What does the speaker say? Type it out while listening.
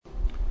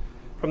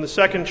From the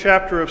second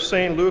chapter of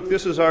St. Luke,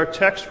 this is our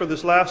text for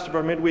this last of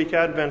our midweek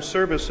Advent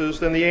services.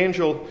 Then the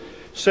angel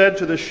said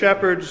to the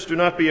shepherds, "Do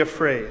not be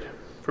afraid,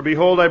 for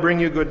behold, I bring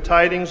you good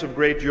tidings of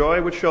great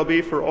joy, which shall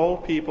be for all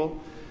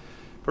people.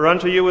 For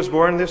unto you is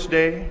born this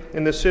day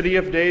in the city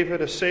of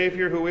David a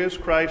Savior who is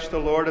Christ the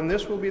Lord, and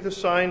this will be the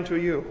sign to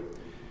you.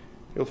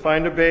 You'll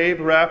find a babe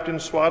wrapped in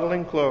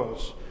swaddling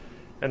clothes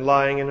and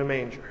lying in a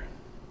manger."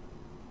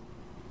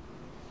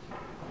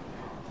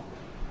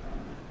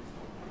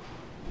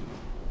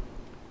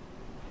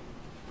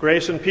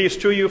 Grace and peace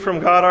to you from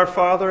God our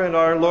Father and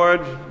our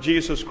Lord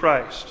Jesus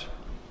Christ.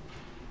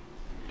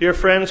 Dear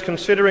friends,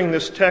 considering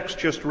this text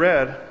just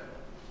read,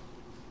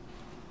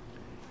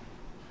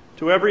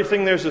 to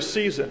everything there's a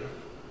season,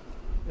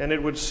 and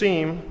it would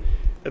seem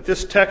that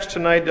this text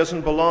tonight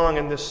doesn't belong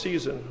in this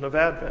season of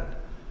Advent.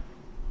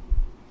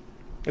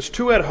 It's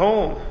too at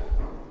home,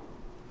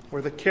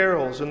 where the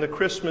carols and the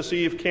Christmas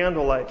Eve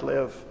candlelight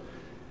live.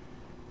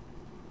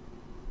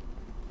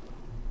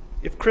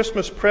 If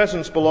Christmas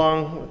presents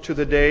belong to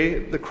the day,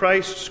 the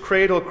Christ's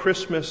cradle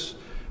Christmas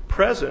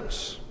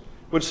presents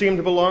would seem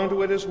to belong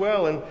to it as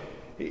well. And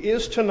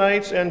is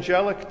tonight's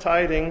angelic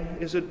tiding,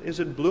 is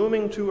it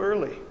blooming too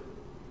early?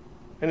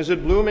 And is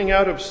it blooming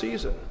out of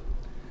season?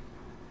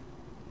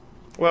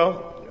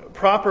 Well,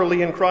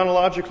 properly and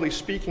chronologically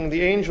speaking,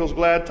 the angel's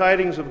glad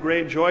tidings of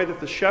great joy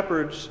that the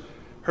shepherds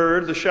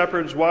heard, the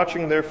shepherds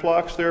watching their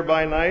flocks there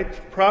by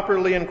night,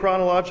 properly and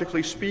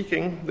chronologically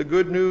speaking, the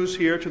good news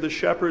here to the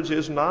shepherds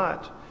is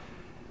not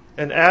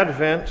an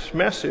Advent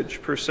message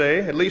per se,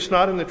 at least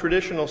not in the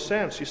traditional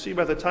sense. You see,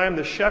 by the time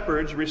the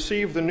shepherds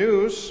receive the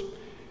news,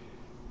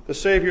 the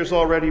Savior's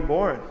already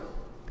born.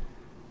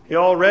 He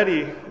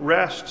already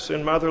rests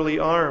in motherly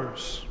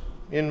arms,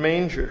 in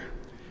manger,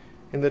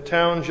 in the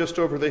town just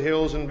over the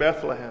hills in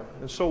Bethlehem.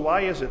 And so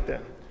why is it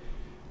then?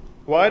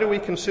 Why do we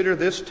consider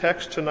this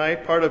text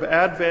tonight part of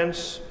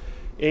Advent's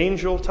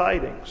angel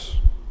tidings?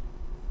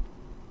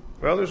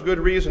 Well, there's good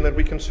reason that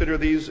we consider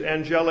these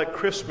angelic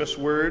Christmas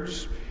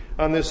words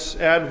on this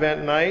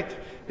Advent night.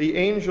 The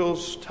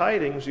angel's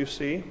tidings, you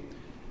see.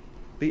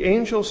 The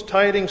angel's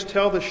tidings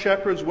tell the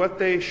shepherds what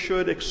they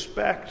should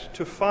expect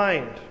to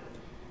find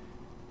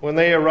when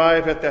they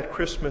arrive at that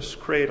Christmas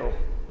cradle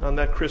on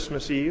that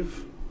Christmas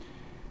Eve.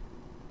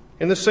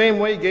 In the same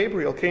way,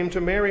 Gabriel came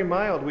to Mary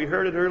mild. We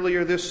heard it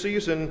earlier this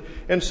season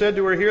and said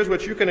to her, here's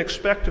what you can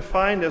expect to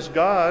find as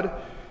God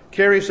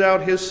carries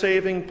out his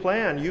saving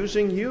plan,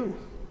 using you.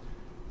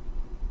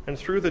 And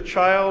through the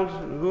child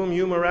whom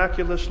you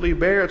miraculously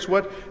bear, it's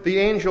what the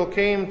angel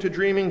came to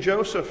dreaming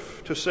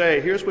Joseph to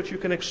say. Here's what you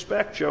can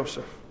expect,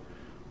 Joseph,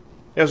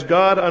 as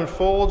God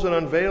unfolds and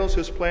unveils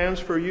his plans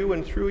for you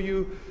and through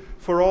you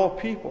for all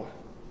people.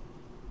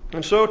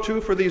 And so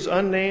too for these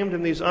unnamed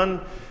and these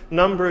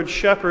unnumbered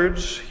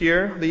shepherds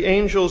here, the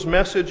angel's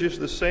message is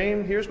the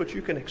same. Here's what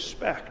you can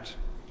expect.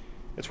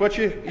 It's what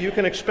you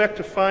can expect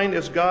to find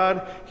as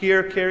God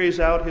here carries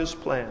out his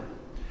plan.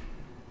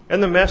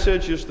 And the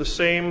message is the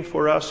same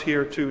for us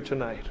here too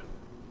tonight.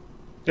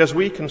 As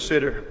we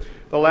consider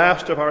the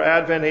last of our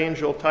Advent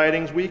angel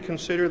tidings, we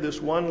consider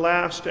this one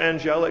last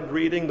angelic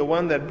greeting, the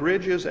one that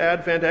bridges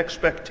Advent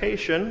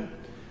expectation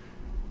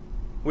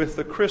with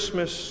the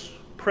Christmas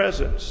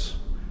presence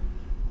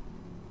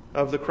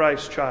of the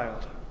Christ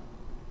child.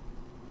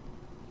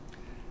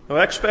 Now,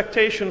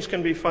 expectations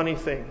can be funny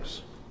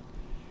things.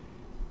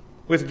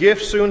 With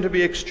gifts soon to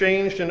be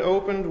exchanged and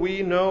opened,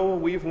 we've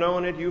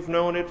known it, you've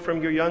known it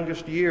from your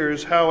youngest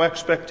years, how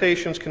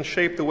expectations can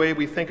shape the way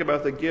we think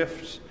about the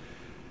gifts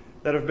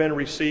that have been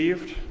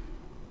received.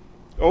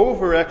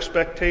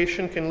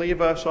 Over-expectation can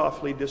leave us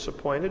awfully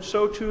disappointed.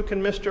 So too can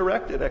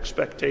misdirected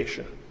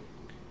expectation.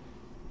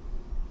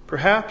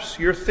 Perhaps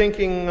you're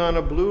thinking on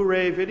a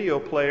Blu-ray video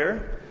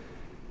player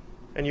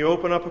and you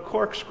open up a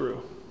corkscrew.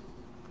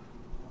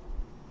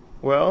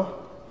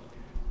 Well,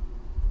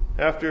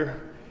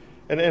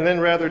 and then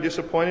rather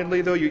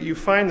disappointedly, though, you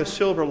find the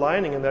silver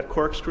lining in that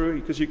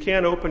corkscrew because you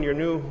can't open your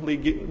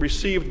newly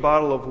received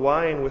bottle of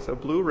wine with a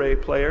Blu-ray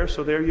player,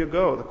 so there you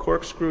go. The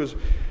corkscrew is,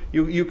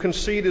 you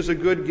concede is a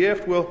good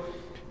gift. Well,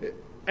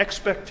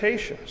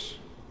 expectations.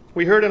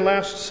 We heard in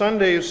last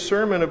Sunday's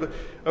sermon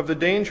of the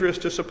dangerous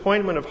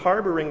disappointment of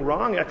harboring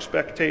wrong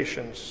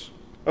expectations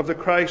of the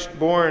Christ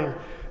born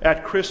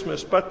at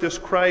Christmas, but this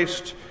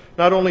Christ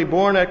not only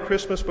born at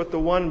Christmas, but the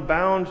one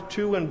bound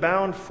to and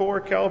bound for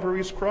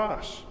Calvary's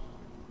cross.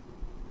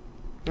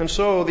 And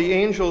so the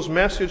angel's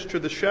message to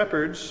the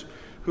shepherds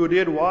who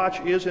did watch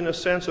is in a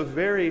sense a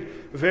very,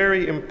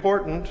 very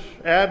important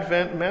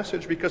Advent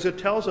message because it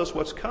tells us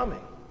what's coming.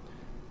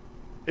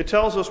 It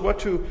tells us what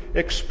to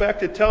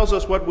expect. It tells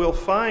us what we'll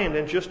find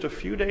in just a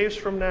few days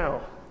from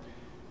now,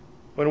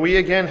 when we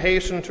again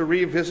hasten to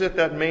revisit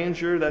that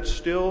manger that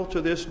still to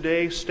this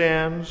day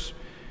stands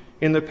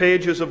in the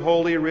pages of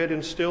Holy Writ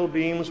and still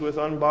beams with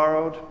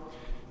unborrowed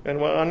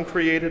and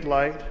uncreated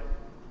light.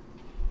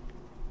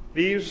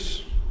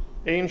 These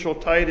angel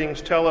tidings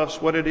tell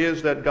us what it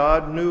is that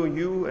God knew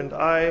you and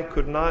I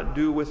could not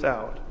do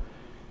without.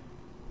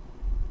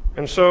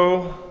 And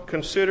so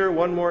consider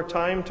one more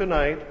time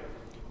tonight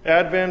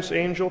Advent's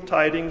angel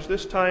tidings,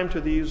 this time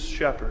to these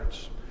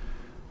shepherds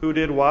who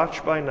did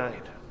watch by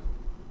night.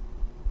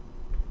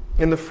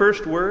 In the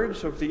first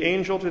words of the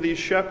angel to these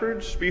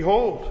shepherds,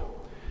 behold,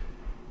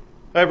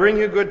 I bring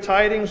you good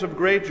tidings of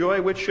great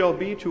joy, which shall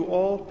be to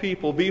all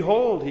people.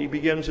 Behold, he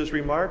begins his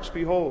remarks,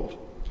 behold.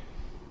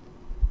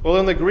 Well,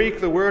 in the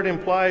Greek, the word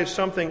implies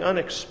something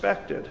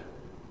unexpected.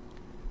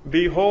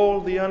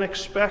 Behold the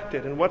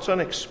unexpected. And what's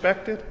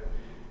unexpected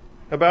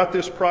about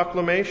this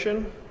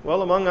proclamation?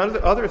 Well, among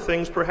other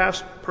things,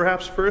 perhaps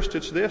first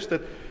it's this,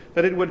 that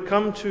it would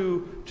come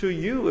to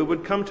you, it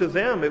would come to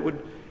them, it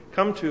would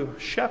come to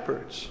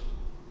shepherds.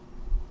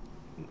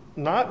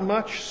 Not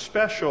much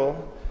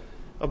special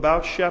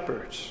about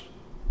shepherds.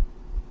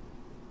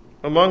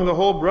 Among the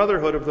whole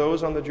brotherhood of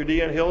those on the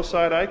Judean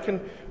hillside, I can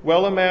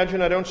well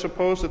imagine, I don't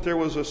suppose that there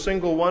was a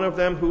single one of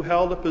them who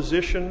held a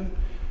position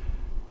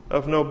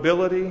of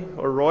nobility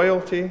or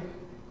royalty.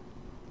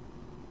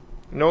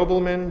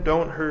 Noblemen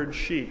don't herd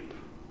sheep.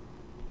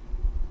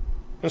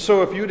 And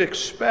so if you'd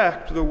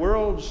expect the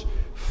world's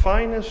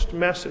finest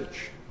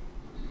message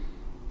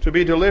to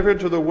be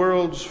delivered to the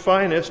world's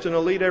finest and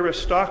elite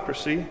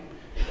aristocracy,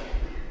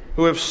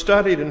 who have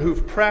studied and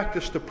who've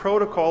practiced the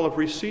protocol of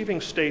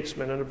receiving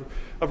statesmen and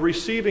of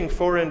receiving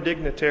foreign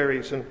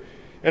dignitaries and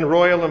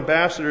royal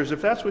ambassadors,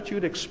 if that's what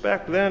you'd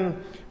expect,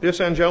 then this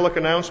angelic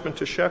announcement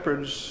to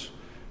shepherds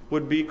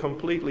would be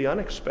completely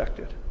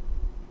unexpected.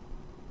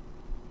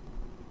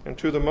 And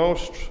to the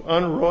most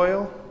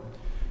unroyal,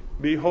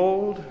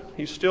 behold,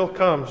 he still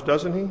comes,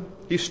 doesn't he?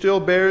 He still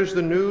bears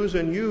the news,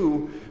 and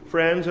you,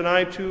 friends, and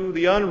I too,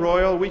 the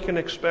unroyal, we can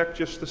expect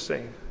just the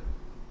same.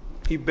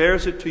 He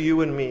bears it to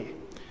you and me.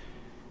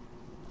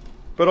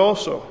 But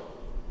also,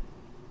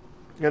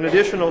 an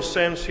additional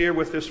sense here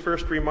with this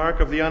first remark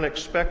of the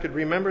unexpected,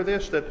 remember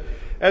this, that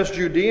as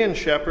Judean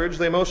shepherds,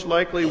 they most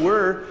likely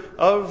were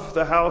of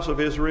the house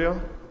of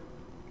Israel,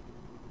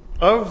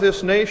 of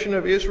this nation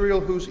of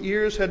Israel whose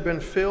ears had been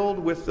filled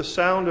with the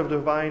sound of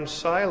divine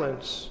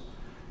silence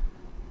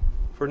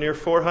for near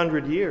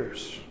 400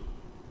 years.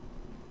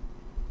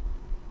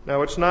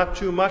 Now, it's not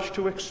too much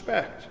to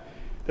expect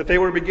that they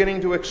were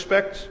beginning to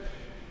expect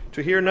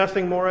to hear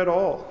nothing more at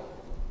all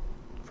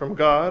from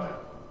God.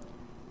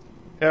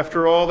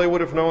 After all, they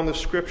would have known the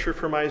scripture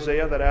from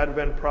Isaiah, that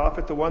Advent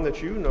prophet, the one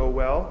that you know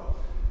well,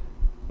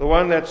 the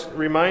one that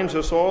reminds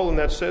us all and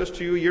that says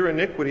to you, your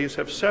iniquities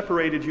have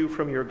separated you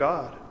from your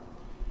God,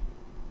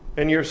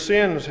 and your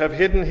sins have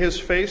hidden his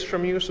face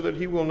from you so that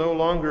he will no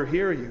longer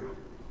hear you.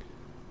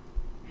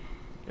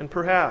 And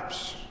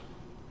perhaps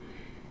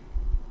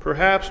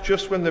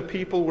just when the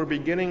people were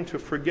beginning to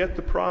forget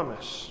the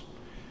promise,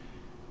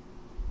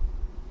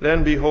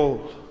 then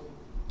behold,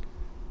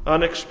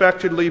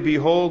 unexpectedly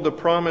behold the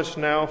promise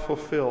now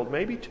fulfilled,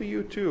 maybe to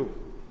you too.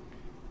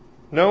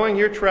 Knowing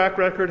your track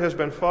record has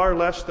been far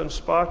less than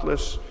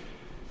spotless,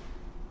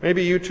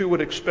 maybe you too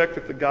would expect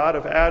that the God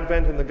of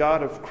Advent and the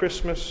God of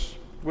Christmas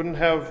wouldn't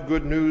have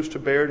good news to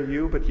bear to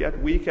you, but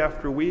yet week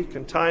after week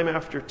and time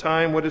after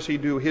time, what does he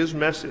do? His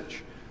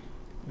message,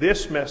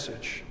 this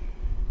message,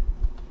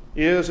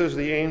 is, as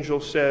the angel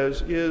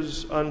says,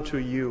 is unto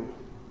you.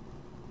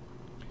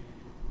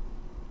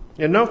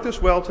 And note this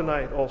well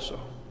tonight also.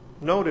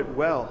 Note it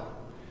well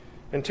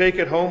and take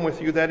it home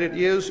with you that it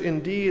is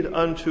indeed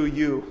unto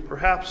you.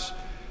 Perhaps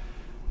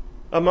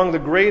among the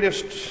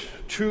greatest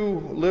two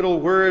little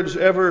words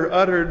ever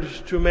uttered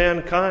to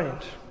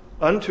mankind.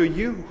 Unto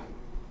you.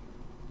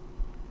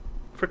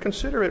 For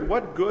consider it,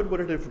 what good would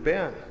it have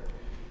been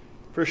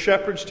for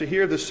shepherds to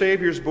hear the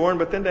Savior's born,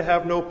 but then to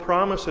have no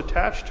promise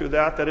attached to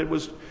that it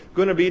was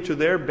going to be to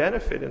their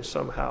benefit in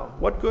somehow?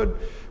 What good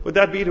would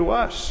that be to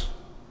us?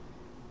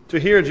 To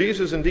hear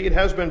Jesus indeed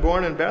has been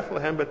born in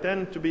Bethlehem, but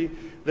then to be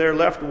there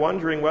left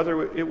wondering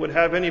whether it would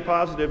have any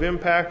positive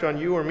impact on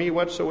you or me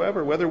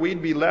whatsoever, whether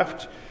we'd be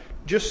left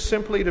just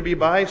simply to be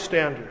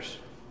bystanders.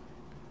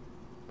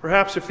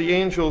 Perhaps if the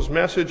angel's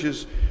message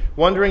is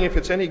wondering if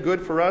it's any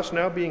good for us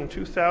now being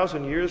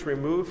 2,000 years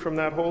removed from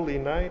that holy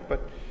night,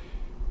 but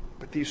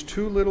these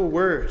two little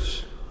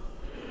words,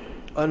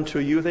 unto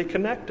you, they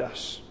connect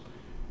us.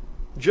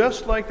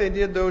 Just like they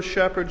did those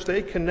shepherds,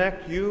 they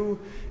connect you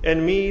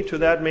and me to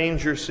that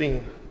manger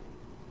scene.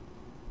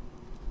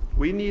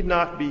 We need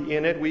not be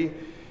in it. We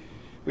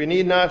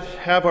need not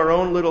have our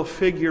own little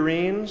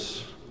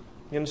figurines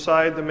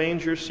inside the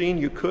manger scene.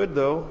 You could,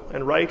 though,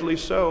 and rightly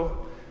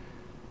so.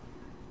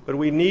 But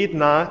we need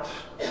not,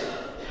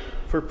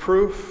 for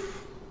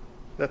proof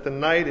that the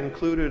night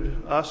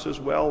included us as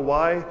well.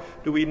 Why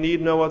do we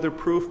need no other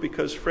proof?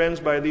 Because,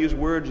 friends, by these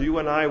words, you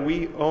and I,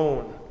 we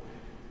own.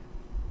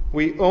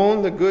 We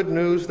own the good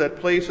news that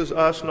places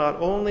us not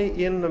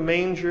only in the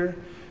manger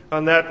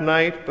on that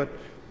night, but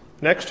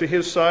next to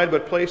his side,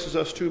 but places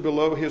us too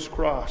below his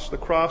cross, the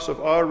cross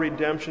of our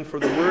redemption. For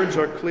the words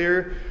are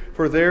clear,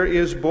 for there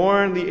is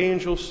born, the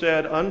angel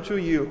said, unto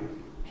you.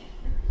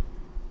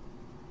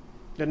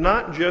 And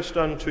not just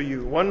unto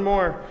you. One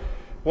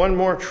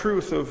more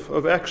truth of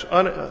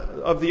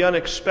the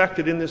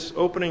unexpected in this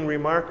opening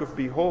remark of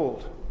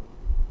behold.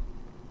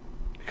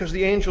 Because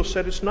the angel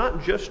said, it's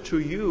not just to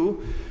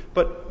you,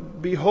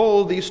 but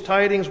behold, these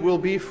tidings will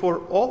be for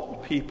all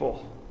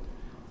people.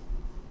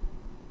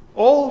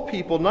 All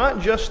people,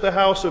 not just the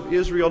house of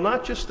Israel,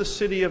 not just the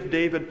city of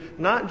David,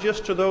 not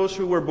just to those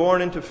who were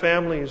born into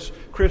families,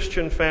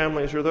 Christian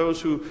families, or those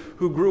who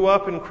grew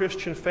up in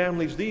Christian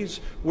families.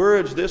 These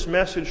words, this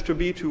message to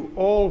be to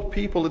all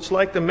people. It's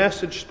like the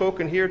message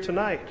spoken here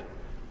tonight.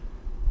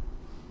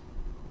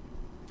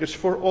 It's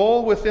for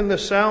all within the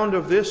sound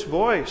of this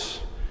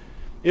voice.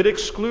 It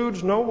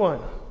excludes no one.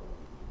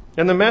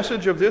 And the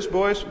message of this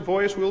voice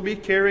will be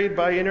carried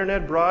by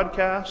internet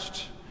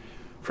broadcast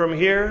from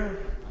here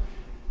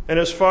and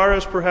as far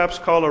as perhaps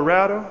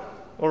Colorado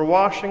or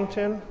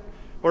Washington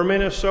or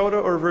Minnesota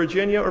or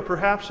Virginia, or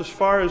perhaps as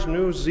far as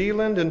New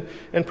Zealand,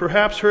 and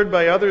perhaps heard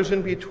by others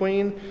in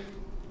between.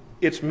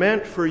 It's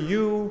meant for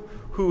you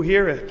who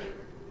hear it.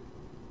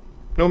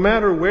 No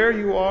matter where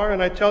you are,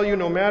 and I tell you,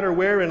 no matter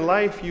where in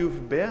life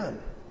you've been,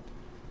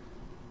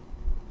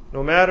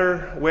 no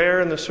matter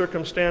where in the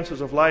circumstances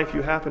of life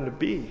you happen to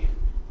be,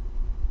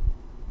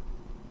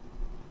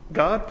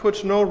 God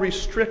puts no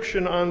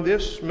restriction on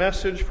this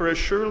message, for as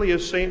surely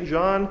as St.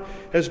 John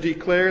has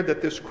declared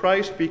that this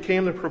Christ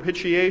became the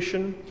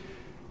propitiation,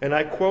 and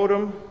I quote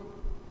him,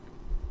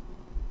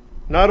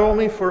 not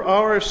only for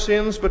our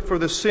sins, but for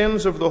the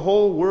sins of the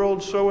whole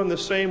world, so in the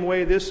same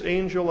way this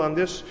angel on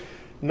this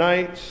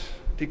night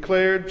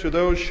declared to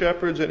those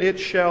shepherds, and it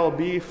shall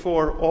be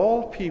for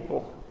all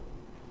people.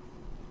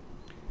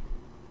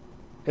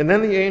 And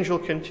then the angel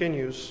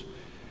continues,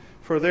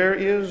 for there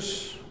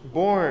is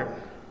born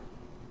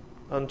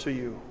unto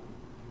you.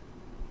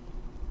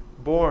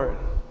 Born.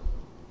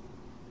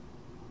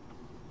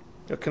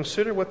 Now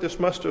consider what this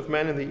must have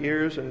meant in the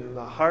ears and in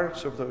the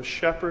hearts of those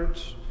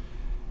shepherds.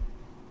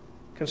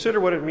 Consider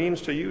what it means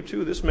to you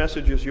too. This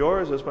message is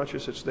yours as much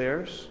as it's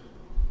theirs.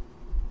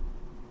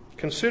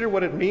 Consider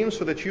what it means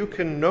so that you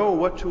can know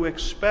what to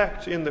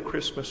expect in the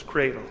Christmas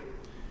cradle.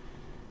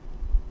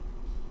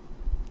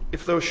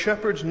 If those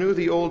shepherds knew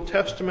the Old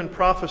Testament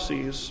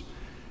prophecies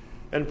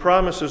and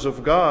promises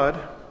of God,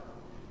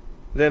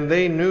 then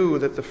they knew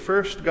that the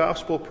first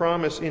gospel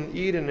promise in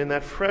Eden, in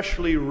that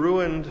freshly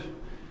ruined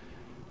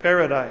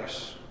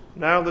paradise,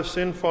 now the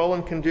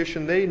sin-fallen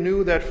condition, they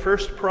knew that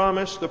first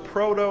promise,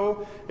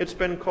 it's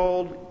been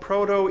called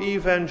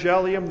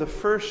proto-evangelium, the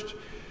first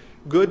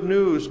good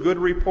news, good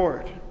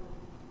report.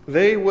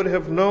 They would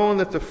have known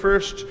that the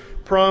first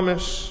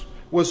promise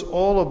was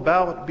all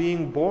about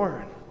being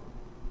born.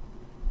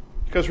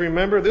 Because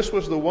remember, this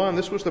was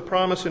the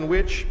promise in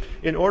which,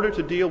 in order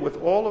to deal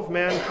with all of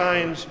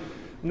mankind's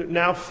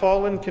now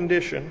fallen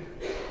condition,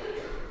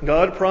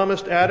 God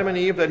promised Adam and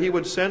Eve that he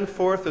would send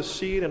forth a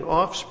seed, an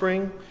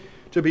offspring,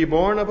 to be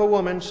born of a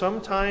woman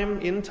sometime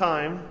in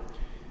time.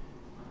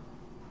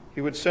 He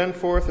would send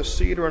forth a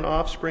seed or an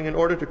offspring in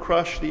order to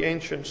crush the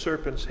ancient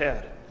serpent's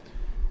head.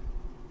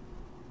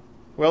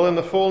 Well, in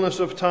the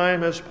fullness of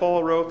time, as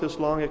Paul wrote, this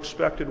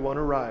long-expected one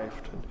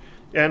arrived,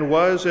 and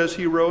was, as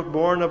he wrote,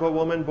 born of a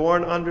woman,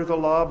 born under the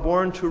law,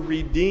 born to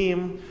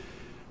redeem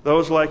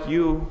those like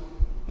you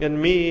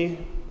and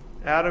me,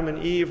 Adam and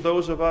Eve,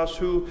 those of us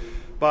who,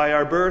 by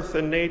our birth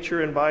and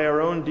nature and by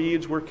our own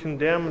deeds, were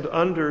condemned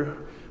under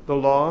the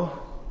law.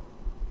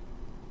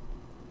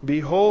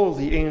 Behold,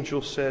 the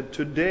angel said,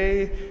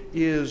 today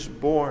is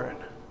born.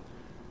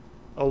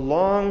 A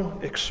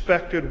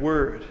long-expected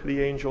word,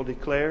 the angel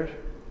declared.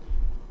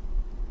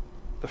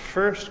 The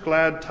first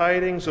glad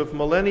tidings of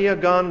millennia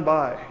gone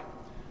by,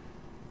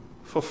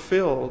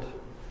 fulfilled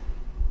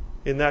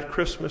in that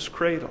Christmas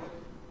cradle.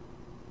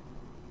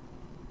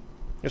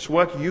 It's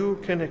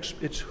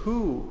it's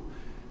who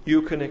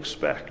you can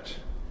expect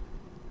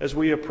as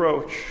we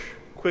approach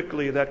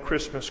quickly that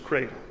Christmas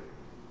cradle.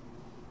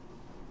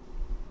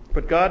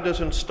 But God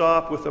doesn't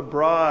stop with a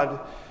broad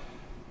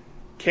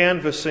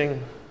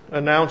canvassing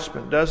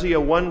announcement, does he? A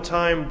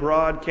one-time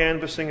broad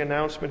canvassing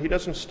announcement. He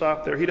doesn't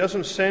stop there. He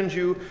doesn't send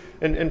you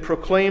and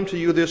proclaim to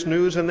you this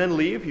news and then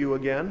leave you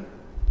again.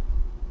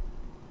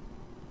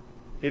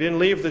 He didn't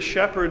leave the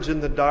shepherds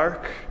in the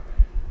dark,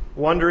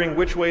 wondering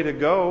which way to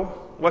go,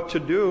 what to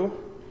do.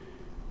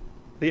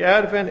 The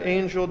Advent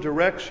angel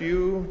directs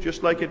you,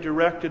 just like it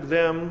directed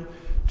them,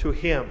 to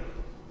him,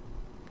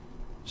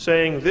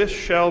 saying, this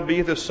shall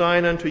be the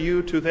sign unto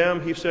you. To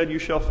them, he said, you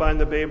shall find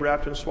the babe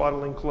wrapped in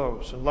swaddling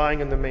clothes and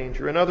lying in the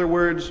manger. In other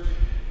words,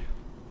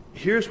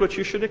 here's what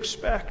you should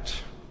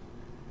expect.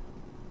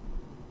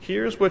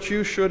 Here's what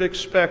you should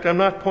expect. I'm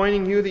not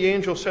pointing you, the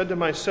angel said to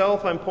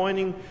myself, I'm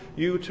pointing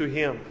you to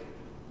him.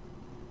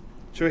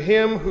 To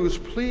him who's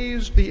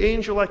pleased, the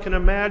angel, I can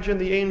imagine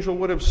the angel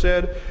would have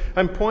said,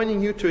 I'm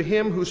pointing you to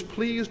him who's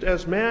pleased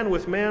as man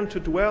with man to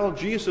dwell.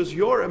 Jesus,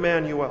 you're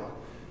Emmanuel.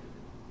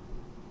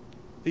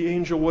 The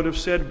angel would have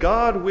said,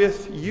 God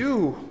with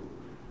you,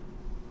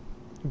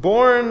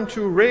 born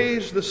to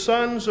raise the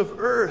sons of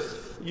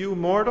earth, you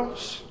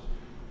mortals,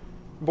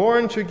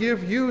 born to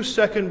give you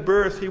second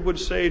birth, he would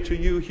say to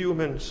you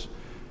humans.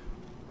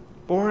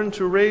 Born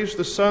to raise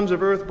the sons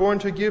of earth, born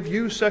to give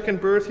you second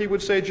birth, he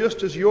would say,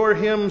 just as your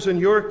hymns and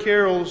your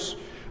carols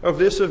of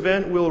this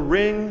event will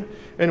ring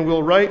and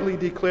will rightly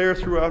declare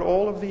throughout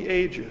all of the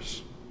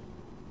ages.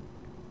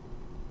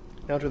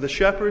 Now to the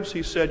shepherds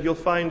he said, you'll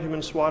find him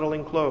in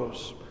swaddling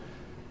clothes,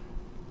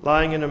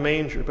 lying in a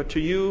manger. But to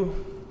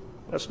you,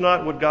 that's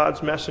not what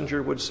God's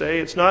messenger would say.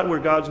 It's not where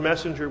God's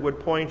messenger would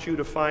point you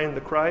to find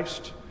the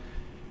Christ.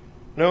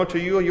 No, to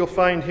you, you'll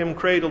find him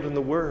cradled in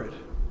the Word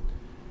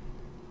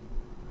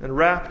and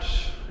wrapped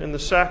in the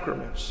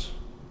sacraments.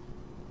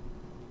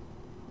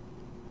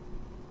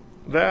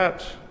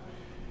 That,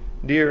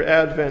 dear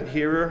Advent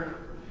hearer,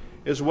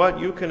 is what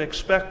you can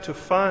expect to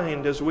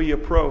find as we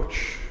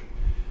approach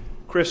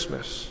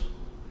Christmas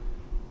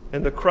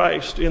and the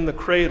Christ in the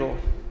cradle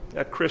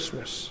at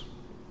Christmas.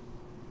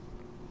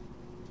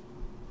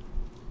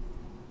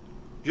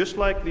 Just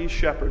like these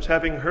shepherds,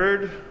 having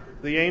heard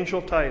the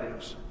angel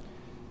tidings,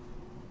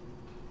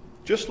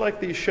 just like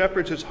these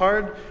shepherds, it's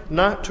hard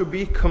not to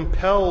be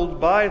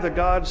compelled by the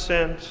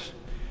God-sent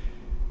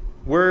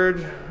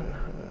word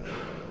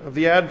of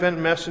the Advent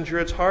messenger.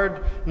 It's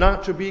hard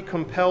not to be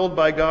compelled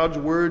by God's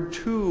word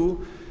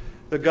to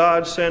the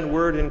God-sent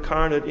word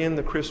incarnate in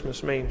the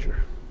Christmas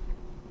manger.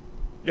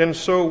 And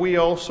so we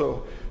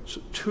also,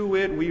 to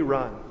it we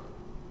run,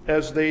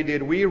 as they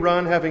did. We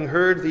run, having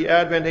heard the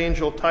Advent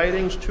angel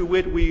tidings. To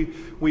it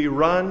we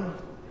run.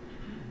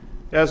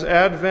 As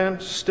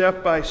Advent,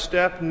 step by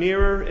step,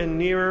 nearer and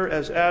nearer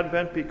as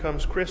Advent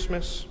becomes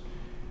Christmas,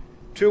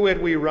 to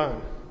it we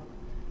run,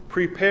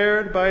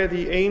 prepared by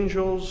the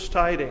angel's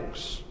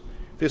tidings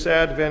this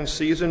Advent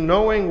season,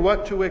 knowing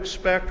what to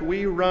expect.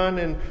 We run,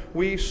 and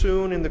we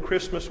soon, in the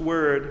Christmas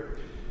word,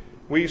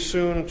 we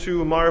soon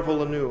too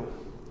marvel anew.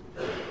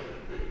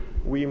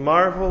 We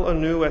marvel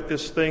anew at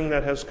this thing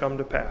that has come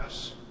to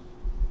pass.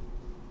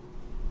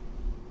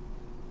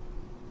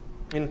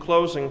 In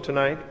closing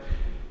tonight,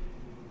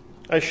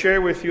 I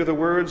share with you the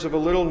words of a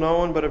little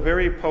known but a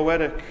very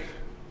poetic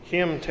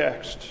hymn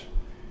text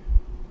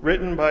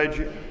written by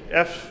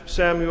F.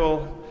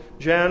 Samuel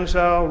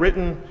Janzow,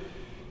 written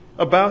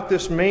about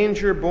this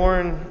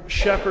manger-born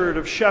shepherd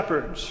of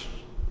shepherds.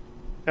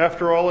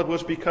 After all, it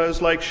was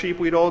because, like sheep,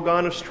 we'd all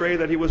gone astray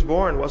that he was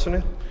born, wasn't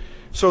it?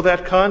 So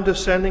that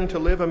condescending to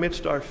live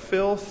amidst our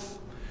filth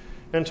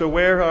and to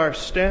wear our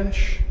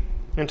stench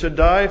and to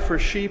die for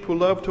sheep who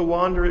love to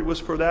wander, it was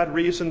for that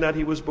reason that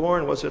he was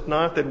born, was it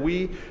not? That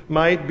we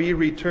might be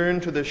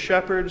returned to the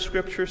shepherd,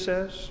 Scripture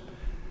says,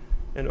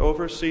 an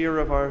overseer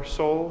of our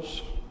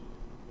souls.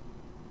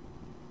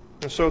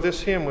 And so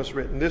this hymn was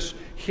written. This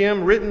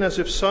hymn written as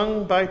if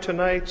sung by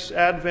tonight's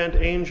Advent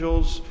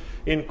angels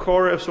in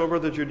chorus over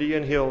the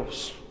Judean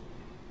hills.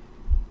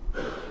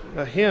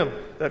 A hymn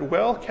that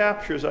well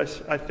captures,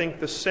 I think,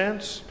 the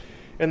sense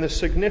and the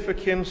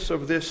significance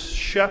of this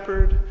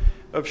shepherd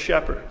of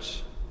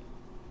shepherds.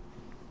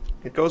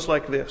 It goes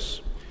like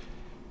this.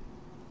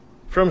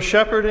 From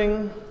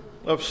shepherding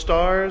of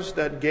stars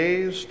that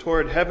gaze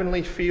toward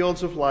heavenly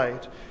fields of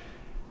light,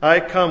 I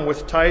come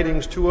with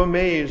tidings to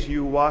amaze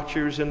you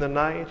watchers in the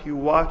night, you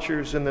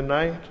watchers in the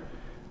night.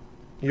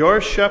 Your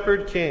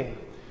shepherd king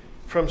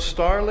from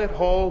starlit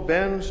hall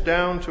bends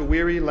down to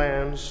weary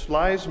lands,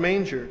 lies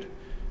mangered,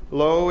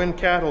 low in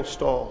cattle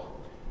stall.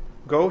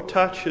 Go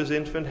touch his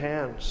infant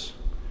hands.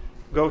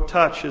 Go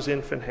touch his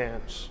infant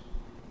hands.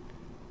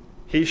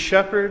 He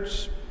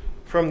shepherds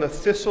from the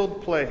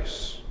thistled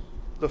place,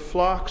 the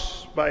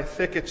flocks by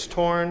thickets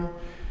torn.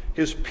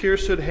 His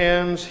pierced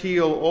hands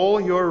heal all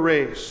your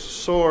race,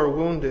 sore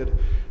wounded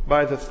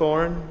by the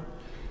thorn.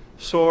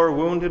 Sore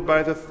wounded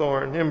by the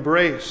thorn.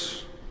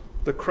 Embrace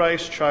the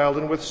Christ child,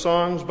 and with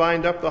songs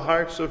bind up the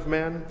hearts of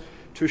men.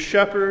 To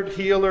shepherd,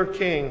 healer,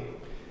 king,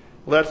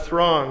 let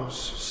throngs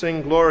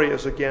sing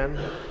glorias again.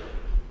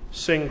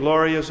 Sing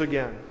glorias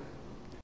again.